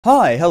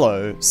Hi,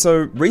 hello.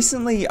 So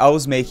recently I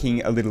was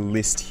making a little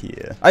list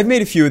here. I've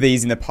made a few of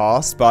these in the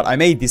past, but I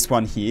made this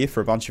one here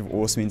for a bunch of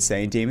awesome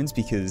insane demons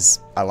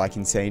because I like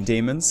insane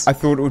demons. I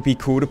thought it would be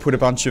cool to put a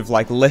bunch of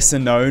like lesser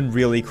known,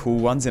 really cool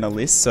ones in a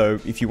list. So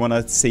if you want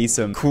to see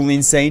some cool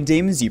insane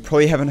demons you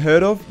probably haven't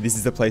heard of, this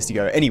is the place to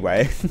go.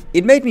 Anyway,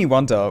 it made me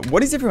wonder,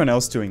 what is everyone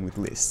else doing with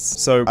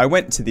lists? So I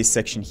went to this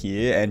section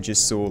here and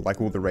just saw like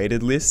all the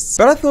rated lists,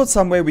 but I thought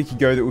somewhere we could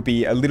go that would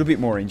be a little bit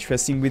more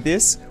interesting with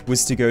this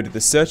was to go to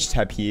the search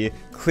tab here,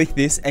 click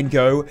this and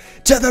go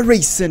to the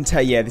recent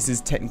tab. Yeah, this is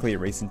technically a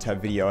recent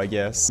tab video, I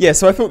guess. Yeah,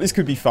 so I thought this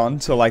could be fun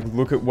to like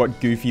look at what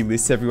goofy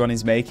lists everyone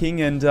is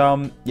making and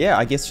yeah,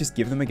 I guess just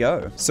give them a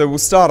go. So we'll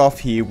start off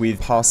here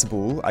with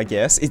passable, I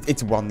guess.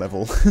 It's one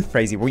level.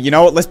 Crazy. Well, you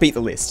know what? Let's beat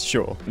the list.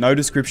 Sure. No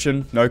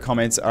description, no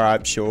comments. All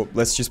right, sure.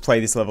 Let's just play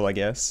this level, I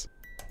guess.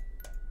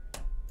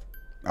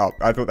 Oh,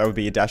 I thought that would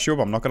be a dash job.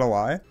 I'm not gonna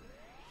lie.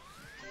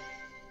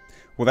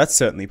 Well, that's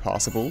certainly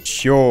passable.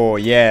 Sure,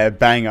 yeah,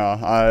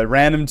 banger.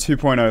 Random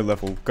 2.0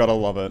 level. Gotta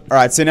love it.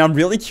 Alright, so now I'm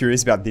really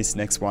curious about this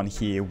next one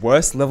here.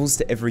 Worst levels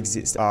to ever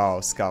exist. Oh,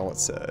 Scarlet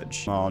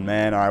Surge. Oh,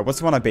 man. Alright, what's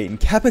the one I've beaten?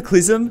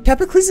 Cataclysm?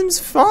 Cataclysm's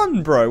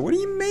fun, bro. What do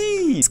you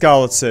mean?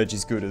 Scarlet Surge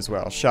is good as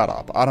well. Shut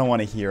up. I don't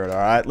want to hear it,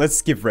 alright?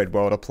 Let's give Red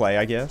World a play,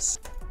 I guess.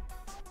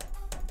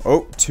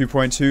 Oh,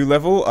 2.2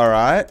 level.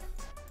 Alright.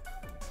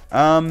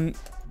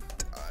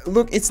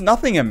 Look, it's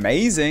nothing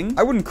amazing.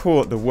 I wouldn't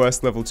call it the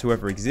worst level to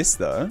ever exist,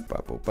 though.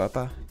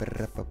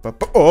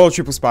 Oh,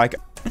 triple spike.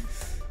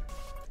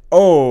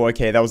 Oh,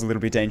 okay, that was a little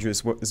bit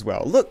dangerous as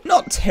well. Look,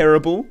 not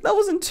terrible. That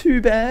wasn't too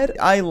bad.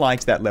 I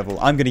liked that level.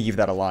 I'm gonna give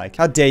that a like.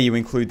 How dare you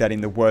include that in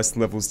the worst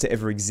levels to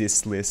ever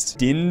exist list.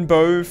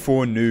 Dinbo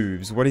for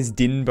noobs. What is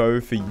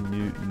Dinbo for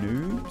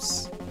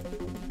noobs?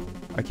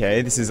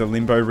 Okay, this is a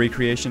Limbo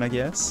recreation, I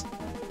guess.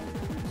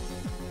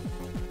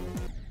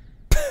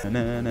 Where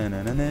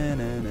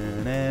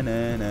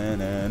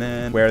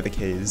are the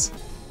keys?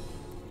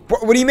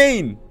 What do you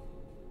mean?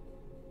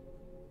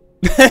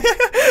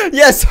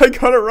 Yes, I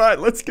got it right.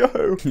 Let's go.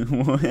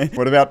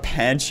 What about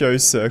Pancho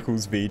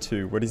Circles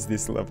V2? What is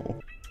this level?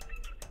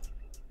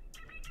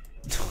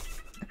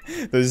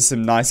 Those are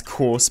some nice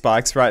core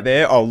spikes right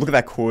there. Oh, look at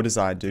that core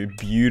design, dude.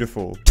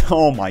 Beautiful.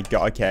 Oh my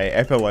god. Okay,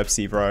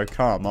 epilepsy, bro.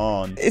 Come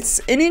on. It's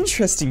an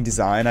interesting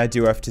design, I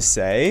do have to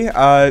say.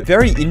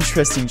 Very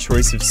interesting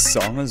choice of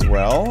song as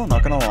well.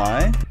 Not gonna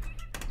lie.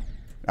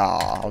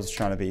 Ah, I was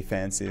trying to be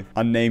fancy.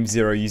 Unnamed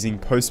Zero using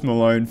Post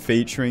Malone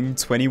featuring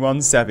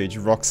 21 Savage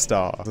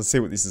Rockstar. Let's see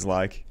what this is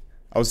like.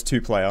 I was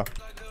 2-player.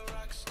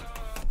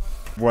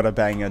 What a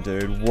banger,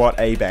 dude. What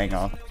a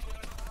banger.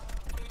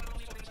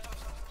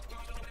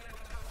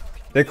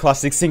 The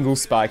classic single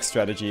spike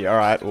strategy.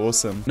 Alright,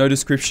 awesome. No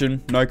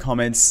description, no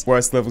comments,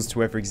 worst levels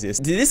to ever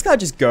exist. Did this guy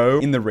just go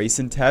in the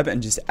recent tab and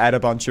just add a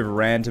bunch of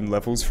random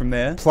levels from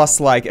there?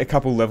 Plus like a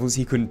couple levels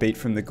he couldn't beat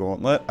from the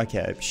gauntlet?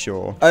 Okay,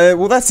 sure.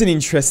 Well that's an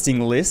interesting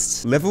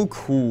list. Level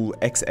cool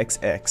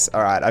XXX.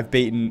 Alright, I've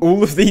beaten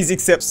all of these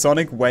except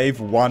Sonic Wave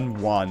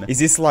 1-1. Is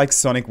this like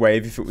Sonic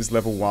Wave if it was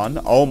level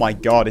 1? Oh my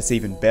god, it's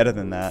even better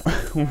than that.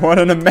 What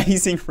an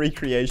amazing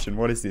recreation.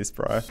 What is this,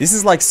 bro? This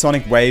is like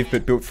Sonic Wave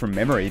but built from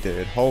memory,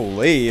 dude.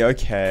 Holy.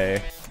 Okay.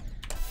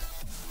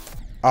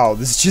 Oh,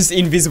 there's just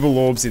invisible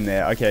orbs in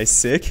there. Okay,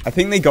 sick. I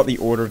think they got the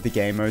order of the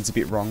game modes a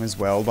bit wrong as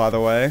well, by the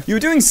way. You were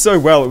doing so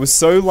well. It was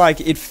so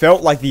like, it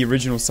felt like the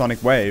original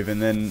Sonic Wave,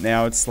 and then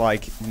now it's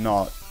like,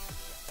 not.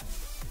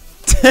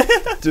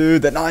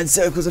 Dude, the 9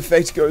 circles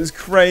effect goes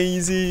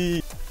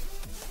crazy.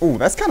 Oh,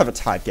 that's kind of a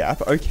tight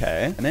gap.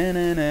 Okay.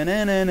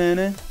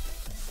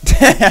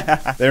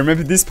 They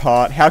remembered this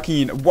part. How can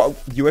you... What?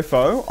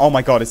 UFO? Oh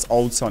my god, it's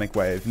old Sonic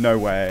Wave. No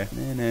way.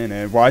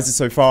 Why is it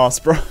so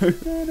fast, bro?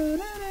 The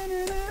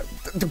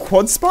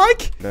quad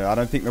spike? No, I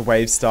don't think the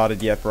wave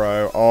started yet,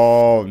 bro.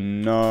 Oh,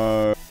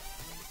 no.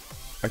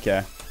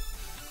 Okay.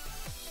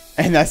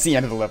 And that's the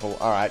end of the level.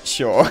 Alright,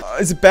 sure.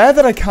 Is it bad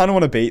that I kind of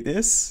want to beat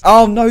this?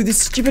 Oh no, this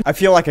stupid... I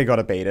feel like I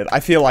gotta beat it. I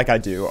feel like I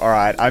do.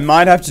 Alright, I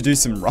might have to do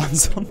some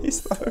runs on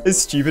this though.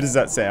 As stupid as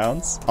that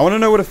sounds. I want to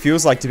know what it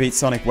feels like to beat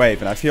Sonic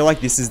Wave, and I feel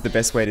like this is the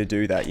best way to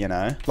do that, you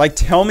know? Like,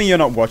 tell me you're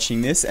not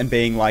watching this and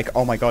being like,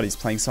 oh my god, he's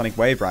playing Sonic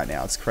Wave right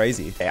now. It's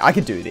crazy. Yeah, I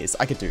could do this.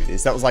 I could do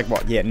this. That was like,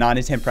 what? Yeah, 9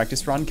 to 10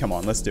 practice run? Come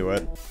on, let's do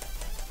it.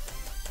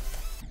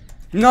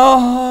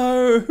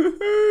 No,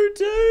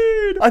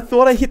 dude. I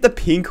thought I hit the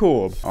pink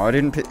orb. Oh, I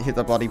didn't hit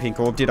the bloody pink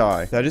orb, did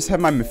I? Did I just have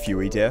my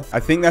Mafui death? I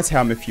think that's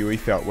how Mafui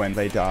felt when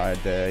they died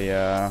there,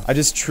 yeah. I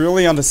just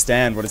truly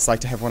understand what it's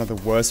like to have one of the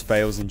worst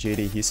fails in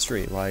GD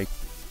history, like.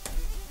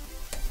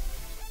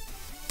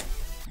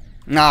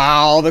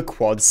 No, the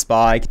quad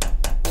spike.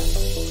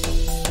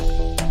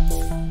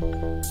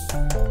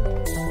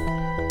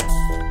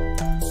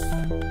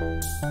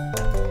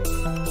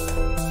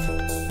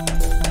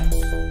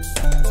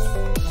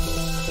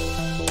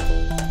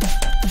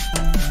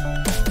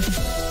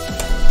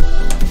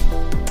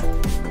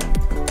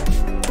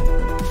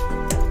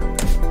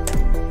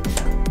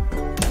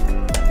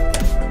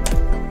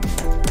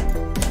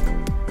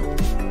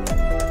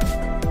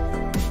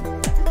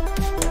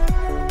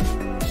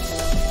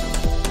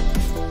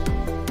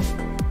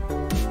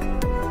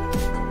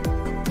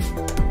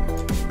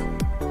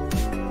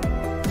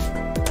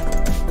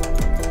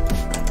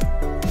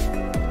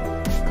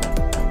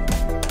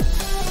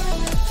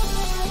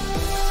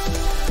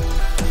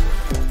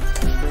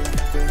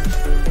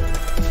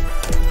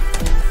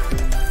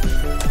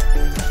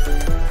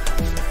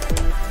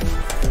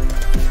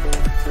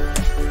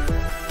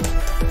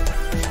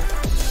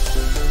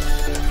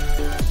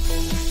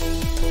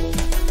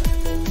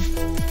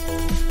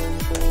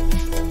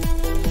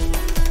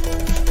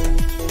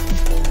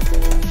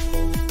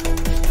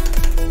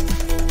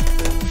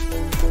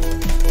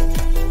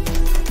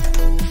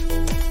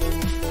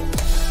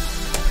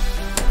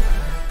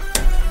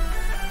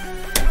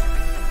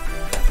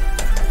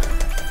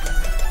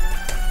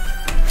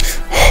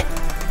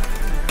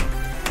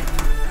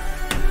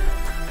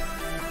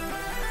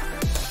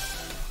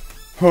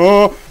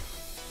 Oh.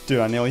 Dude,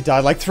 I nearly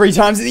died like 3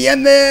 times at the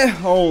end there.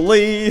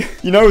 Holy.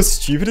 You know, as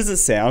stupid as it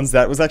sounds,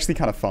 that was actually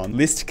kind of fun.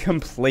 List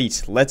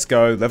complete. Let's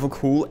go. Level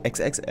cool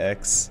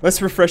XXX.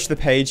 Let's refresh the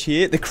page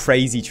here. The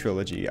Crazy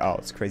Trilogy. Oh,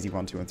 it's Crazy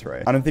 1, 2, and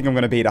 3. I don't think I'm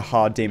going to beat a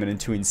hard demon and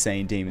 2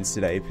 insane demons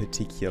today,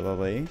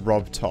 particularly.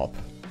 Rob Top.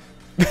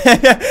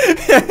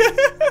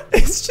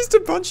 It's just a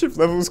bunch of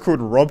levels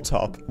called Rob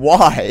Top.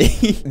 Why?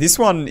 This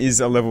one is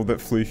a level that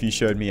Floofy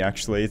showed me,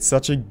 actually. It's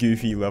such a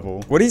goofy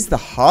level. What is the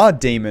hard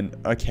demon?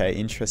 Okay,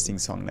 interesting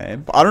song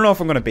name. I don't know if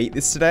I'm going to beat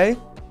this today.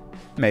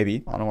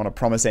 Maybe. I don't want to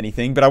promise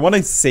anything, but I want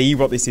to see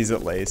what this is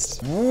at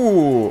least.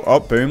 Ooh. Oh,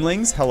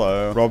 Boomlings.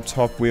 Hello. Rob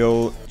Top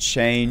will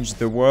change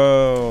the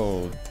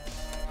world.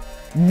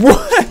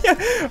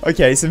 What?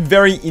 Okay, some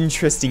very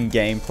interesting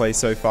gameplay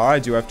so far, I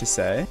do have to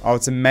say. Oh,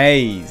 it's a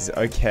maze.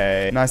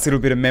 Okay. Nice little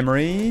bit of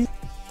memory.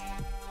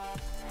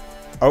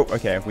 Oh,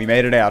 okay. We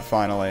made it out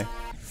finally.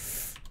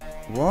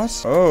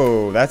 What?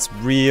 Oh, that's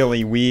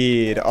really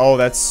weird. Oh,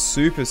 that's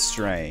super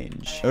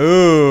strange.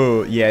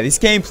 Oh, yeah, this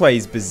gameplay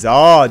is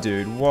bizarre,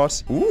 dude.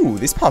 What? Ooh,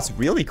 this part's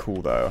really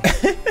cool, though.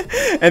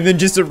 And then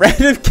just a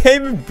random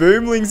game of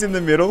Boomlings in the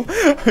middle.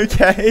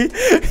 Okay.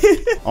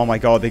 Oh my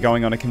god, they're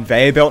going on a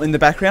conveyor belt in the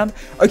background.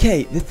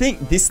 Okay,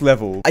 this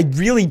level, I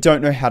really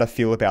don't know how to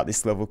feel about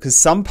this level, because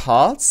some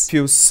parts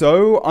feel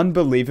so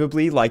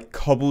unbelievably, like,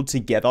 cobbled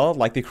together,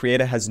 like the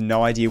creator has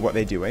no idea what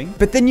they're doing.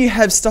 But then you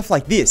have stuff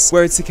like this,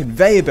 where it's a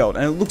conveyor belt,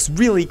 and it looks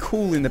really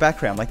cool in the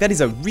background. Like, that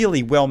is a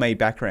really well-made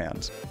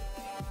background.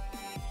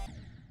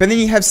 But then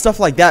you have stuff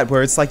like that,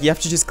 where it's like you have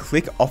to just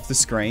click off the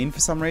screen for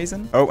some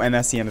reason. Oh, and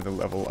that's the end of the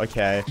level.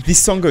 Okay. This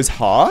song goes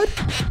hard?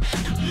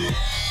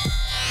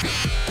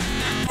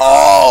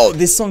 Oh,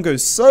 this song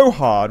goes so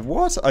hard.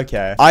 What?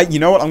 Okay. You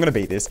know what? I'm gonna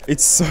beat this.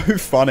 It's so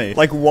funny.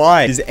 Like,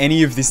 why does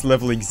any of this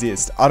level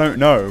exist? I don't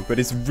know, but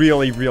it's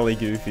really, really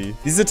goofy.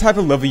 This is the type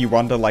of level you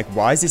wonder, like,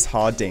 why is this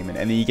hard demon?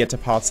 And then you get to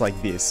parts like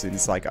this, and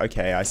it's like,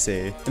 okay, I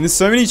see. And there's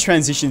so many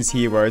transitions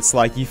here where it's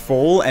like you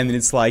fall, and then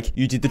it's like,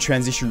 you did the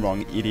transition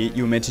wrong, idiot.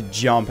 You were meant to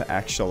jump,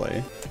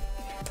 actually.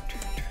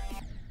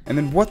 And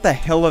then what the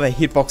hell are the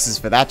hitboxes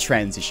for that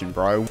transition,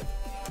 bro?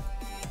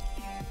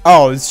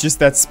 Oh, it's just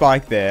that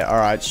spike there.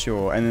 Alright,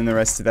 sure. And then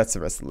that's the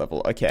rest of the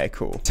level. Okay,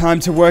 cool.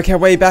 Time to work our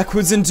way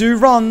backwards and do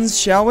runs,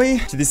 shall we?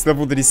 To this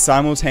level that is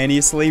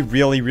simultaneously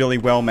really, really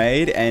well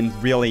made and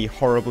really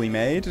horribly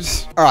made.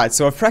 Alright,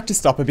 so I've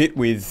practiced up a bit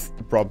with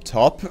Rob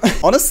Top.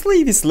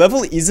 Honestly, this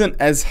level isn't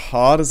as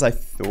hard as I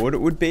thought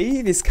it would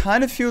be. This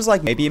kind of feels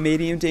like maybe a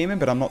medium demon,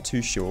 but I'm not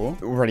too sure.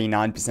 Already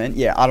 9%.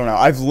 Yeah, I don't know.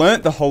 I've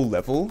learnt the whole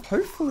level.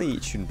 Hopefully,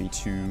 it shouldn't be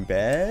too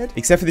bad.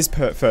 Except for this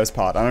first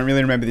part. I don't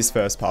really remember this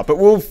first part, but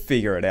we'll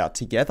figure it out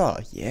together.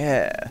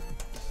 Yeah.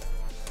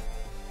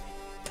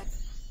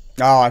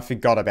 Oh, I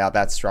forgot about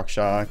that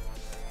structure.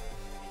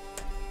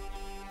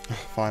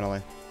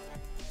 Finally.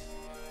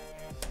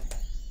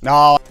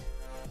 No.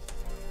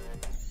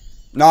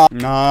 No.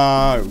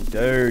 No,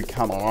 dude,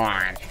 come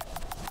on.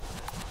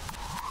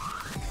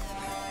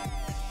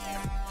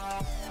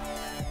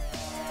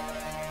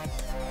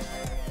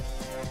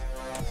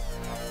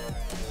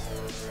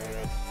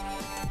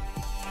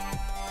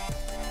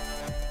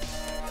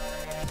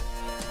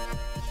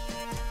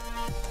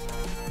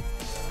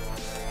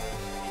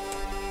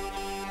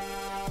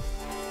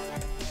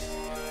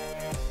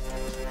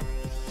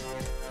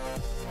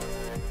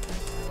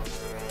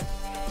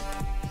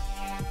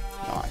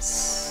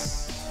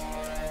 Nice.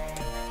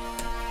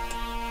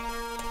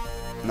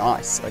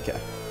 Nice, okay.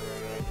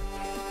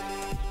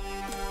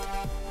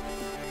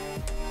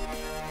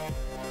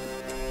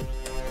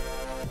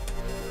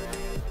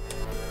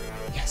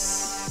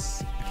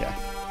 Yes. Okay.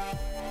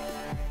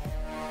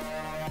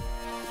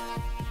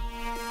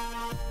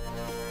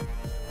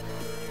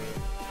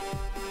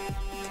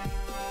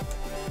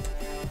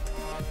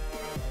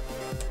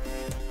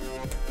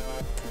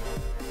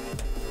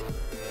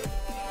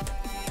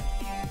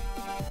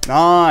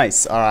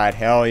 Nice. Alright,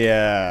 hell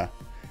yeah.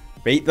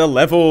 Beat the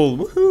level.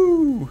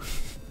 Woohoo.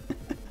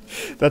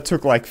 That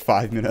took like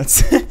 5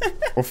 minutes.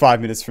 Or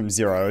 5 minutes from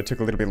 0. It took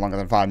a little bit longer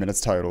than 5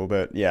 minutes total.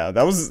 But yeah,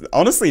 that was,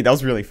 honestly, that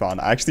was really fun.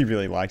 I actually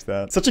really liked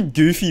that. Such a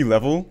goofy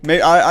level.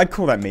 I'd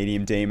call that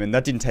medium demon.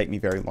 That didn't take me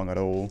very long at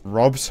all.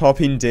 Rob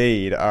Top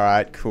indeed.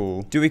 Alright,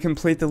 cool. Do we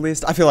complete the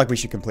list? I feel like we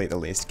should complete the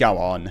list. Go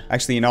on.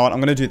 Actually, you know what? I'm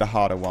going to do the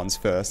harder ones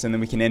first. And then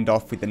we can end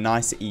off with the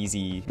nice,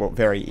 easy, well,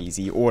 very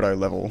easy auto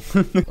level.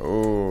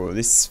 Oh,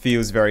 this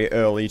feels very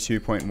early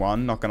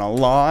 2.1. Not going to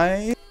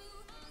lie.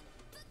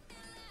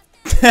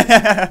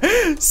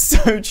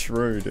 So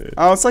true, dude.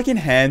 Oh, it's like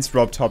enhanced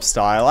Rob Top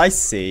style. I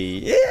see.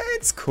 Yeah,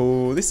 it's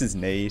cool. This is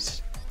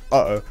neat.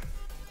 Uh-oh.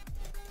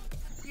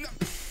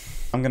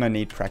 I'm gonna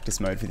need practice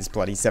mode for this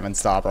bloody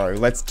 7-star, bro.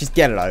 Let's just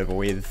get it over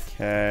with.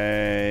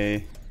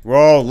 Okay.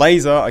 Whoa,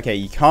 laser. Okay,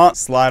 you can't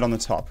slide on the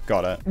top.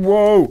 Got it.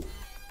 Whoa.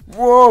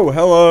 Whoa,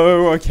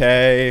 hello.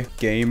 Okay.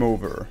 Game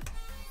over.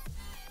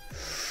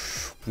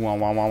 Wow,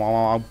 wow, wow, wow,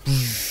 wow.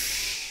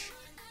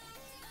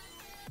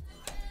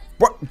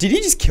 What? Did he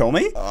just kill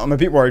me? I'm a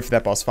bit worried for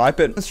that boss fight,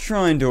 but let's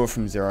try and do it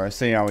from 0.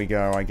 See how we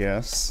go, I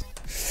guess.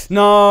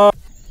 No!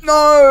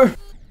 No!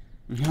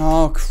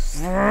 Oh,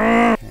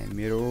 crap. Okay,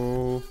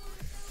 middle.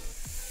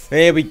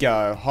 There we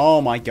go.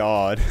 Oh my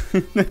god.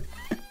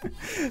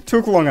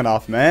 Took long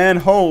enough, man.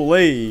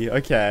 Holy.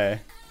 Okay.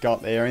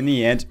 Got there in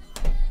the end.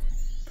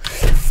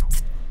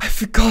 I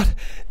forgot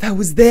that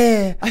was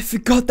there. I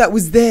forgot that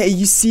was there. Are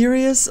you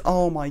serious?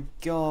 Oh my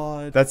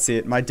god. That's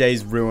it. My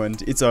day's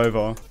ruined. It's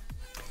over.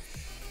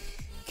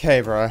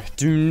 Okay, bro.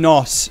 Do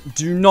not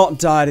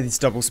die to this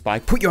double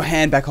spike. Put your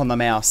hand back on the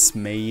mouse,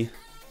 me.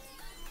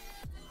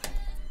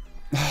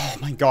 Oh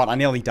my god, I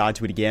nearly died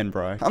to it again,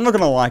 bro. I'm not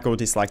gonna like or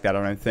dislike that,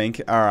 I don't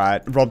think.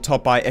 Alright, Rob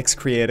Top by X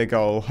Creator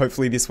Goal.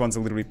 Hopefully this one's a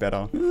little bit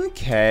better.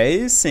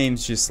 Okay,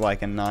 seems just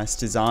like a nice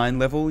design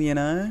level, you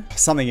know?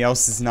 Something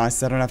else is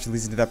nice, I don't have to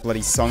listen to that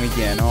bloody song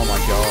again. Oh my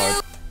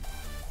god.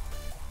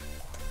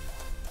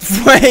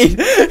 Wait!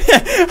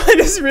 I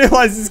just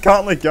realized this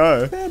can't let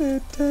go.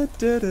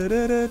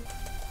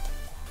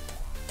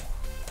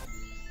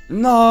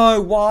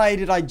 No, why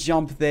did I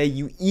jump there,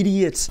 you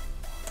idiot?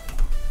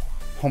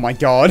 Oh my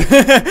god.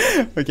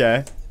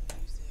 Okay.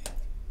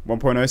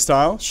 1.0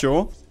 style,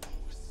 sure.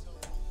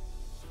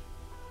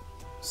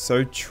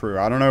 So true.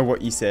 I don't know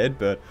what you said,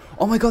 but...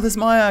 Oh my god, that's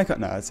my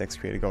icon. No, that's X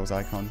Creator Goals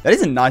icon. That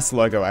is a nice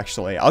logo,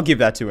 actually. I'll give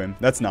that to him.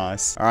 That's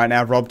nice. Alright,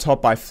 now Rob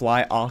Top by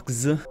Fly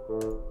Arcs.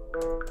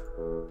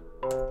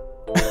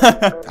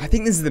 I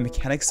think this is the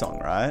mechanic song,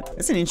 right?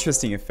 It's an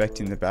interesting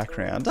effect in the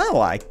background. I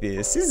like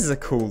this. This is a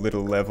cool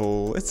little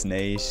level. It's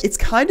neat. It's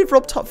kind of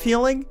Rob Top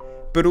feeling,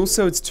 but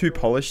also it's too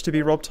polished to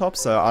be Rob Top,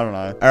 so I don't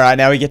know. Alright,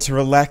 now we get to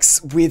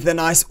relax with a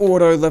nice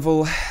auto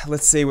level.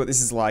 Let's see what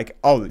this is like.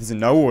 Oh, there's a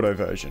no auto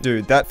version.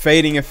 Dude, that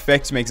fading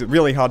effect makes it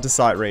really hard to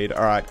sight read.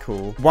 Alright,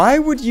 cool. Why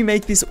would you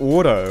make this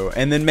auto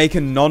and then make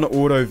a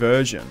non-auto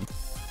version?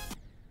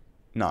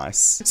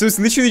 Nice. So it's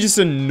literally just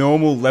a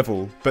normal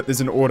level, but there's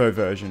an auto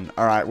version.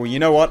 Alright, well, you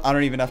know what? I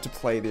don't even have to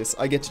play this.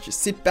 I get to just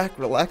sit back,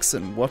 relax,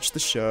 and watch the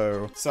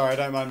show. Sorry,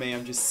 don't mind me.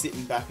 I'm just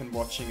sitting back and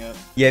watching it.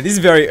 Yeah, this is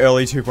very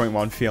early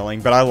 2.1 feeling,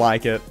 but I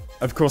like it.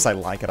 Of course I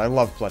like it. I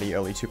love bloody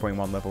early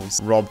 2.1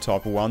 levels. Rob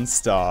Top 1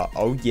 star.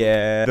 Oh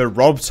yeah. The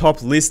Rob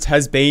Top list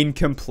has been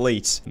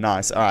complete.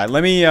 Nice. Alright,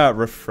 let me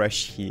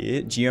refresh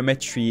here.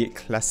 Geometry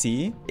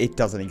Classy. It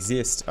doesn't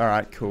exist.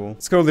 Alright, cool.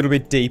 Let's go a little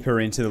bit deeper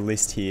into the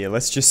list here.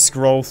 Let's just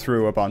scroll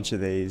through a bunch of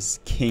these.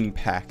 King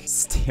Pack.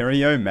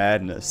 Stereo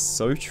Madness.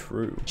 So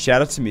true.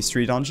 Shout out to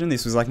Mystery Dungeon.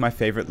 This was like my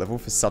favorite level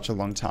for such a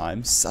long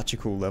time. Such a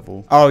cool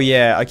level. Oh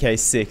yeah, okay,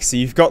 sick. So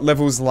you've got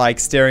levels like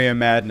Stereo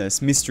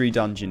Madness, Mystery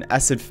Dungeon,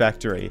 Acid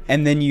Factory,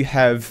 and then you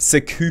have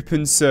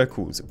Sakupan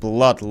Circles,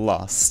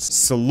 Bloodlust,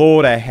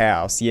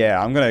 Slaughterhouse.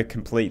 Yeah, I'm gonna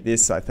complete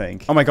this, I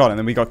think. Oh my god, and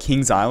then we got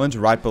King's Island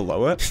right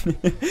below it.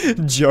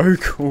 Joe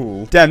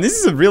Cool. Damn, this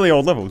is a really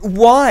old level.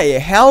 Why?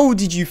 How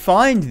did you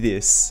find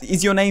this?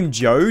 Is your name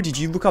Joe? Did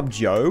you look up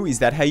Joe? Is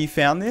that how you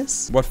found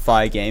this? What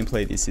fire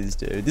gameplay this is,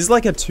 dude. This is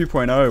like a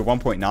 2.0,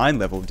 1.9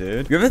 level,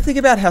 dude. You ever think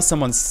about how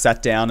someone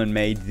sat down and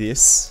made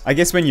this? I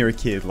guess when you're a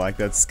kid, like,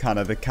 that's kind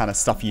of the kind of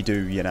stuff you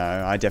do, you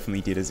know? I definitely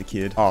did as a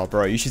kid. Oh,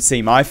 bro, you should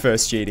see my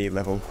first GD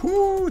level.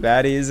 Whoo,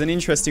 that is an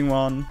interesting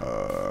one.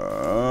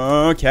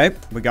 Okay,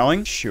 we're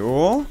going.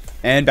 Sure.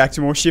 And back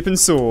to more Ship and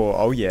Saw.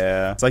 Oh,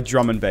 yeah. It's like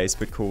drum and bass,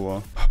 but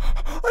cooler.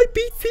 I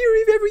beat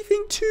Theory of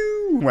Everything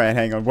too. Wait,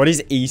 hang on. What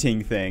is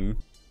eating thing?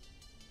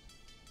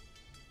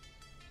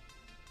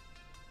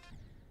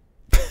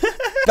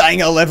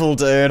 Banger level,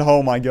 dude.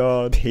 Oh my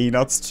god.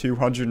 Peanuts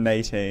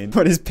 218.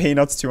 What is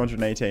Peanuts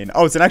 218?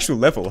 Oh, it's an actual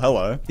level.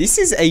 Hello. This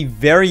is a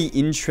very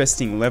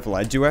interesting level,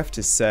 I do have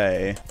to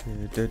say.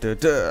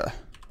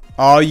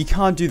 Oh, you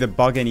can't do the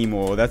bug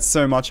anymore. That's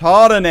so much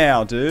harder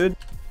now, dude.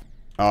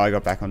 Oh, I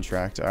got back on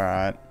track.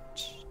 Alright.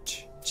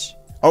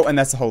 Oh, and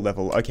that's the whole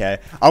level. Okay.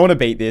 I want to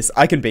beat this.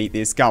 I can beat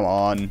this. Come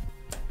on.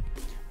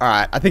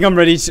 Alright, I think I'm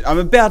ready to- I'm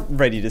about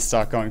ready to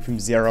start going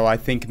from zero, I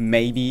think,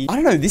 maybe. I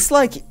don't know, this,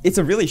 like, it's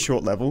a really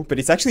short level, but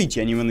it's actually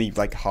genuinely,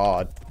 like,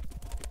 hard.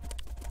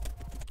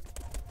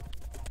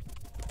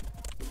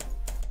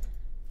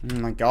 Oh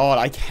my god,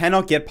 I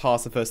cannot get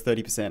past the first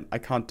 30%. I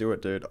can't do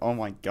it, dude. Oh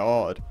my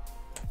god.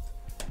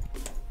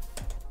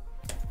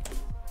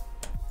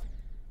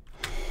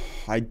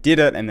 I did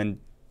it, and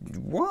then...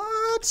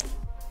 What?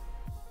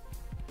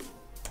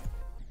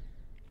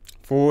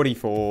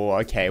 44.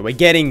 Okay, we're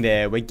getting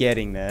there. We're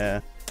getting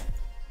there.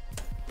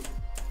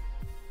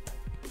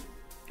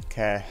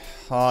 Okay.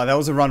 Oh, that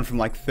was a run from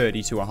like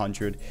 30 to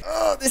 100.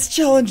 Oh, this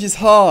challenge is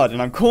hard,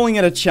 and I'm calling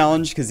it a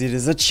challenge because it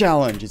is a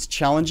challenge. It's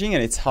challenging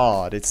and it's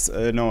hard. It's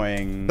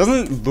annoying.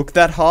 Doesn't look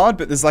that hard,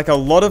 but there's like a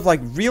lot of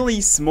like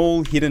really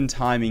small hidden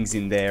timings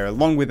in there,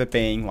 along with it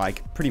being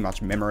like pretty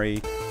much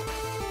memory.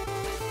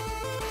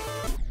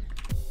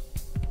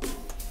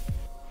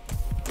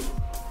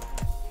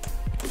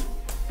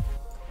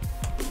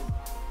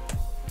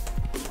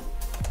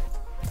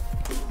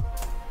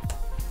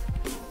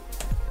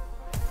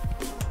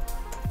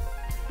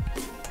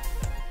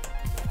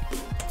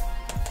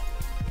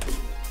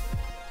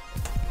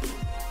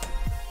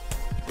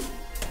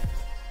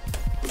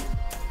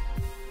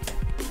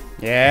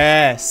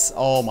 Yes.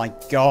 Oh my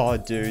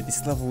god, dude.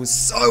 This level was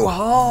so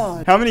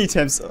hard. How many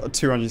attempts?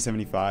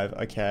 275.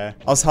 Okay.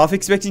 I was half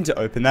expecting to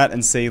open that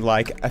and see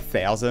like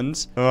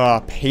 1,000. Ah,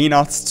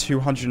 Peanuts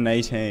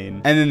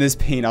 218. And then there's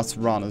Peanuts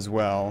Run as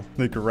well.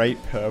 The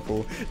Great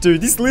Purple.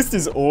 Dude, this list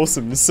is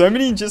awesome. There's so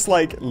many just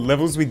like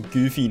levels with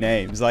goofy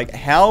names. Like,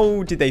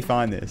 how did they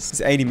find this?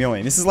 It's 80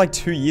 million. This is like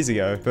 2 years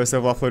ago. First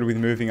level uploaded with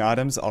moving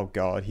items. Oh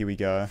god, here we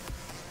go.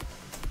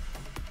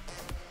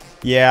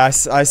 Yeah,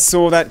 I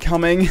saw that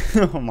coming.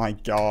 Oh my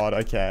god,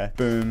 okay.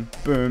 Boom,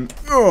 boom.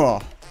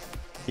 Ugh.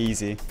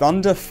 Easy.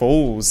 Thunder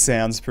Falls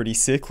sounds pretty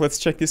sick. Let's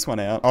check this one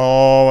out.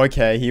 Oh,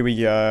 okay, here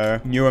we go.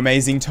 New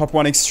amazing top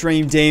 1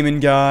 extreme demon,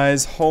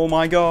 guys. Oh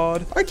my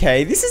god.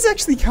 Okay, this is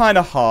actually kind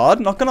of hard,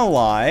 not gonna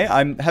lie.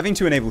 I'm having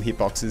to enable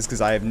hitboxes because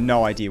I have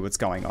no idea what's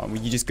going on.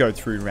 You just go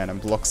through random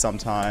blocks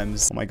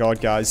sometimes. Oh my god,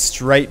 guys.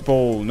 Straight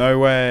ball. No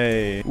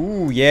way.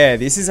 Ooh, yeah,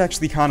 this is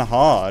actually kind of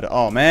hard.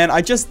 Oh man,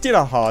 I just did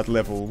a hard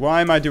level.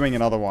 Why am I doing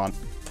another one?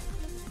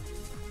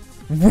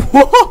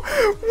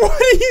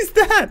 What is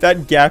that?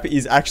 That gap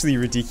is actually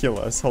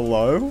ridiculous.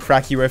 Hello?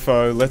 Crack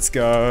UFO. Let's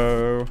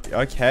go.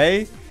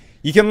 Okay.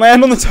 You can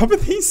land on the top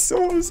of these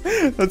saws.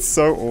 That's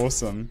so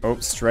awesome. Oh,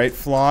 straight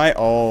fly.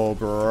 Oh,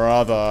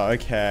 brother.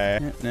 Okay.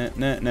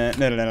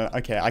 No.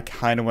 Okay, I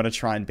kind of want to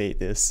try and beat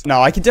this.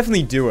 No, I can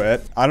definitely do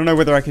it. I don't know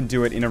whether I can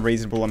do it in a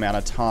reasonable amount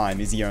of time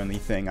is the only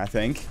thing, I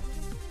think.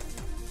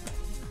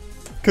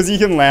 Because you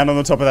can land on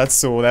the top of that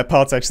saw. That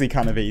part's actually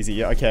kind of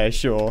easy. Okay,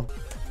 sure.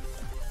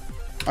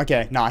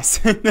 Okay, nice.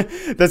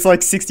 That's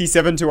like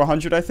 67 to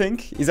 100, I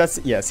think. Is that...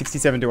 Yeah,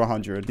 67 to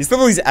 100. This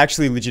level is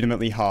actually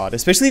legitimately hard.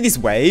 Especially this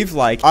wave.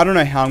 Like, I don't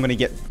know how I'm going to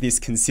get this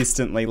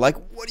consistently. Like,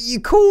 what do you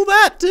call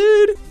that,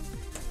 dude?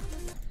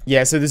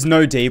 Yeah, so there's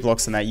no D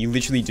blocks on that. You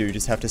literally do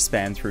just have to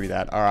spam through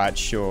that. Alright,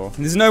 sure.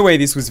 There's no way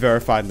this was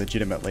verified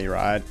legitimately,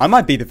 right? I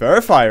might be the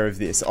verifier of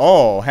this.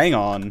 Oh, hang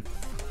on.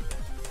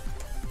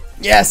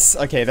 Yes!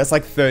 Okay, that's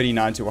like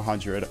 39 to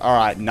 100.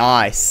 Alright,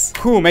 nice.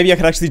 Cool, maybe I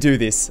could actually do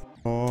this.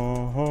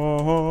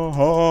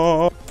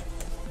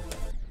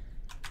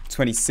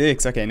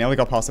 26. Okay, now we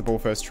got past the ball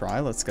first try.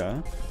 Let's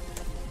go.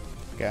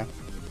 Okay.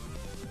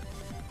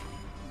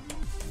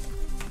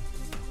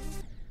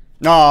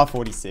 Nah,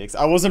 46.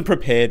 I wasn't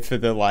prepared for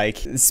the, like,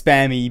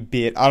 spammy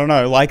bit. I don't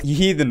know, like, you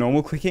hear the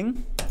normal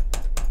clicking,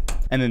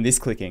 and then this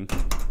clicking.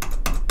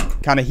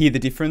 Kind of hear the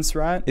difference,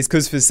 right? It's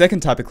because for the second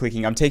type of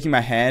clicking, I'm taking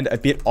my hand a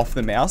bit off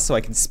the mouse so I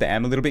can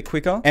spam a little bit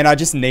quicker. And I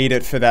just need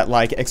it for that,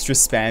 like, extra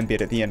spam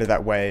bit at the end of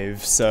that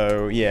wave.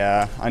 So,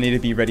 yeah, I need to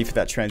be ready for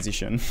that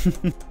transition.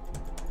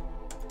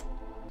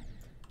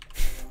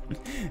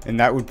 And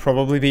that would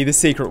probably be the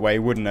secret way,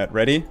 wouldn't it?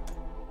 Ready?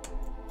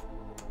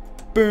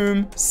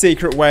 Boom.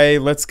 Secret way.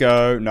 Let's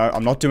go. No,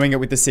 I'm not doing it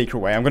with the secret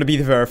way. I'm going to be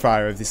the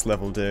verifier of this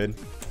level, dude.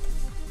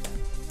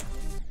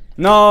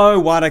 No,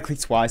 why'd I click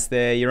twice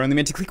there? You're only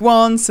meant to click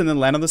once and then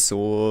land on the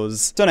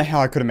saws. Don't know how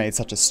I could have made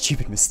such a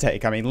stupid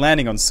mistake. I mean,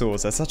 landing on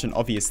saws, that's such an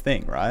obvious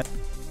thing, right?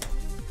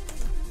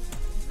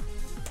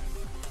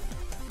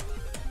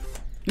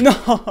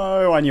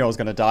 No, I knew I was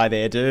gonna die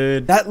there,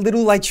 dude. That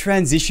little, like,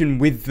 transition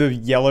with the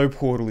yellow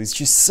portal is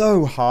just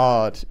so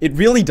hard. It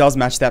really does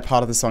match that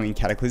part of the song in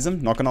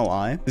Cataclysm, not gonna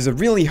lie. There's a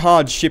really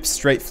hard ship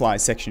straight fly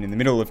section in the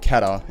middle of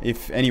Cata.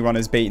 If anyone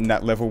has beaten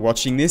that level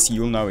watching this,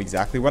 you'll know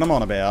exactly what I'm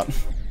on about.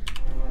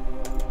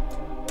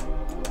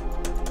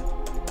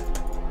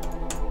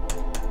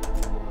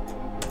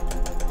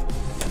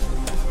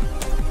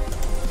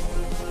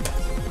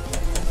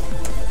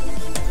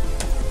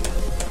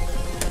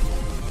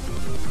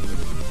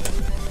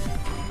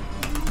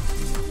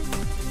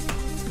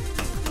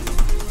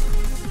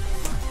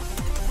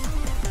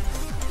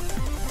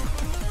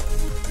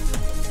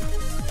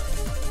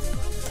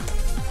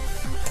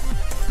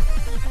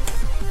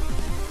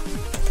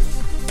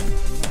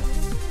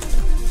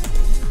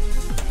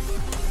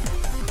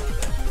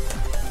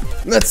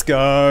 Let's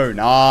go.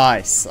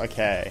 Nice.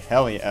 Okay.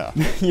 Hell yeah.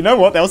 You know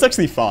what? That was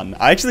actually fun.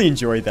 I actually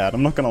enjoyed that.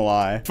 I'm not gonna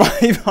lie.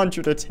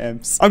 500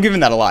 attempts. I'm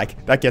giving that a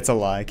like. That gets a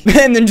like.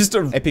 And then just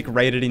an epic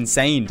rated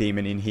insane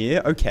demon in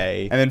here.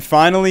 Okay. And then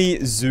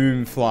finally,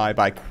 Zoom Fly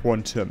by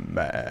Quantum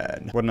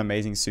Man. What an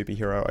amazing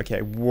superhero.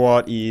 Okay.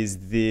 What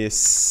is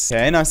this?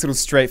 Okay. Nice little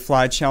straight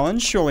fly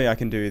challenge. Surely I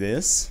can do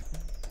this.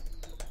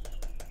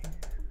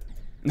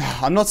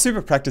 I'm not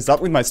super practiced up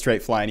with my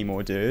straight fly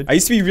anymore, dude. I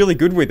used to be really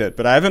good with it,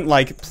 but I haven't,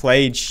 like,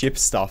 played ship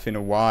stuff in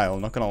a while,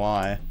 not gonna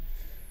lie.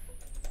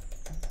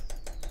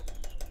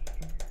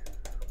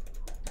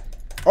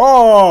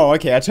 Oh,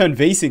 okay, I turned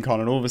VSync on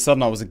and all of a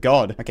sudden I was a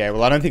god. Okay,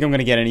 well, I don't think I'm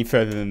gonna get any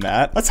further than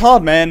that. That's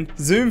hard, man.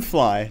 Zoom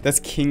Fly. That's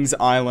King's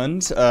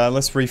Island.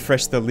 Let's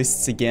refresh the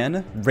lists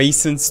again.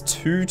 Recents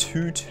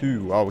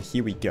 222. Oh,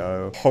 here we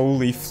go.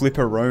 Holy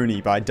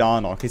Flipperoni by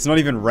Darnock. It's not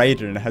even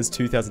rated and it has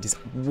 2,000 discs.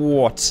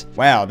 What?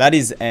 Wow, that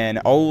is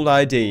an old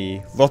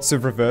ID. Lots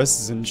of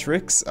reverses and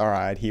tricks. All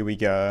right, here we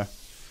go.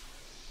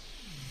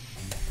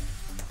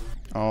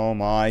 Oh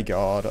my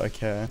god,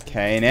 okay.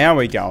 Okay, now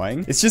we're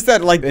going. It's just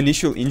that, like,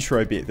 initial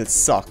intro bit that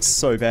sucks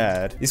so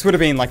bad. This would have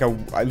been, like,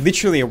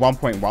 literally a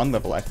 1.1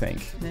 level, I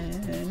think.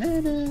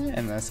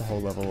 and that's a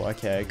whole level.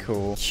 Okay,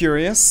 cool.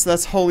 Curious,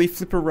 that's Holy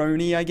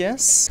Flipperoni, I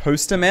guess.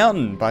 Poster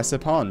Mountain by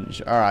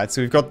Serpunge. Alright,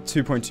 so we've got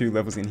 2.2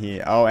 levels in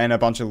here. Oh, and a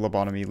bunch of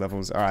lobotomy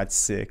levels. Alright,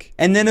 sick.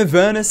 And then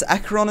Avernus,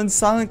 Acheron, and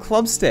Silent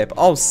Clubstep.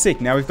 Oh,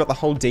 sick. Now we've got the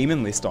whole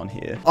demon list on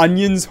here.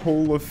 Onion's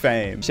Hall of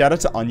Fame. Shout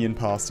out to Onion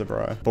Pasta,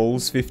 bro.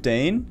 Balls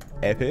 15.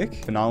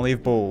 Epic. Finale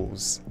of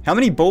Balls. How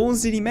many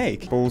balls did he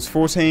make? Balls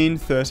 14,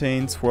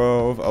 13,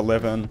 12,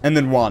 11, and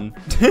then 1.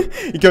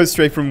 It goes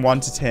straight from 1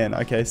 to 10.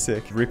 Okay,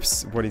 sick.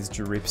 Drips. What is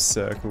drips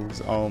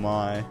circles? Oh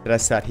my. Did I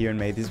sat here and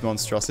made this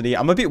monstrosity?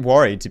 I'm a bit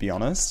worried, to be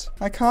honest.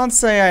 I can't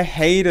say I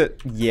hate it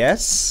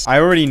yet. I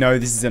already know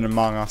this is an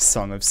Among Us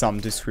song of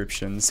some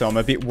description, so I'm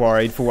a bit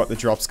worried for what the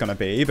drop's gonna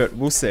be, but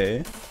we'll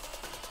see.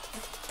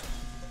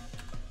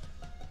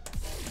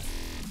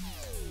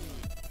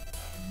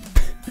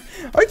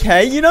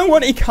 Okay, you know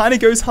what? It kind of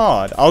goes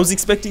hard. I was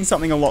expecting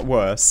something a lot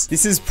worse.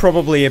 This is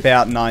probably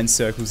about 9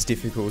 circles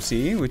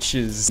difficulty, which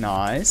is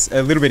nice.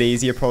 A little bit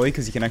easier probably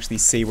because you can actually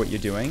see what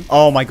you're doing.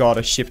 Oh my god,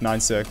 a ship 9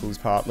 circles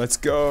part. Let's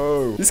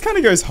go. This kind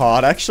of goes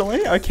hard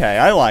actually. Okay,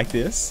 I like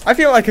this. I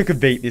feel like I could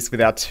beat this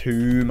without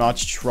too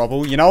much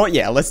trouble. You know what?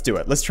 Yeah, let's do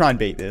it. Let's try and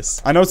beat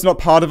this. I know it's not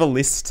part of a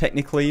list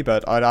technically,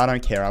 but I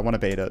don't care. I want to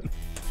beat it.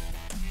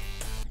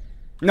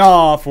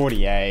 No,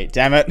 48.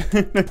 Damn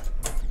it.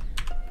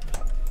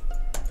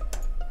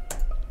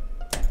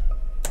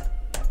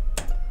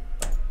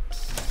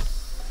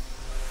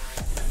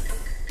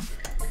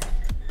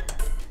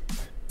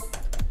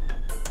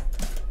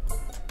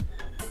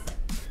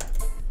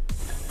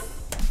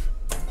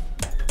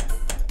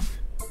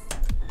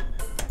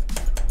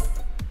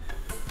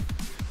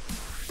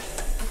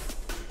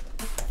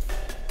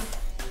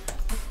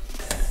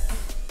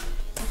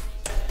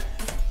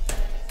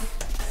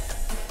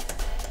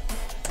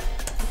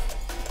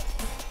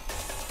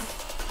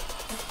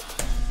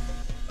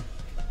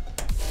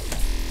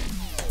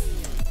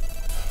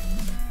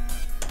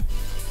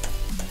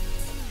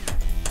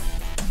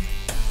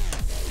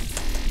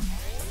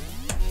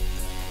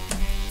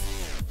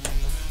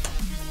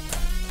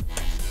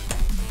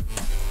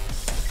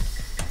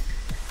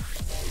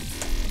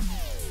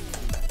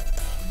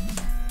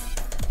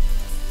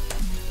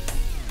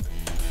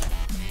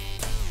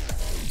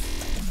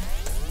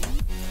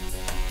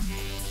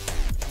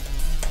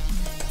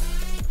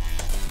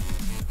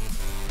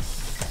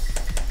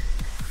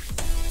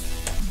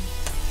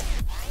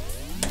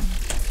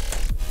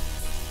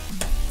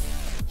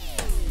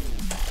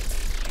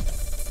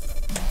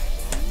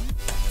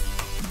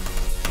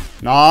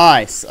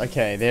 Nice.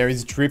 Okay, there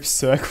is drip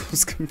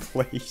circles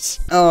complete.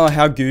 Oh,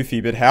 how goofy,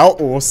 but how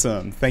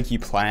awesome. Thank you,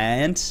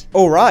 Plant.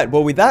 All right,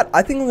 well with that,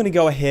 I think I'm gonna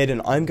go ahead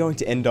and I'm going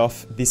to end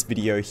off this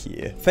video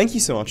here. Thank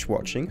you so much for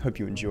watching. Hope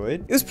you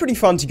enjoyed. It was pretty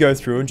fun to go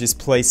through and just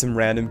play some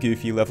random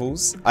goofy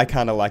levels. I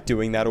kind of like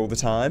doing that all the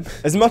time.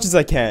 As much as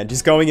I can,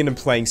 just going in and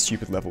playing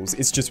stupid levels.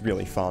 It's just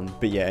really fun.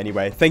 But yeah,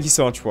 anyway, thank you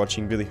so much for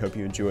watching. Really hope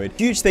you enjoyed.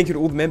 Huge thank you to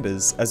all the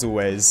members, as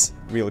always.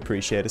 Really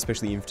appreciate it,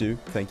 especially Imfdu.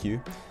 Thank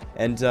you.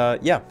 And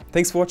yeah,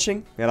 thanks for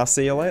watching, and I'll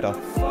see you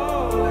later.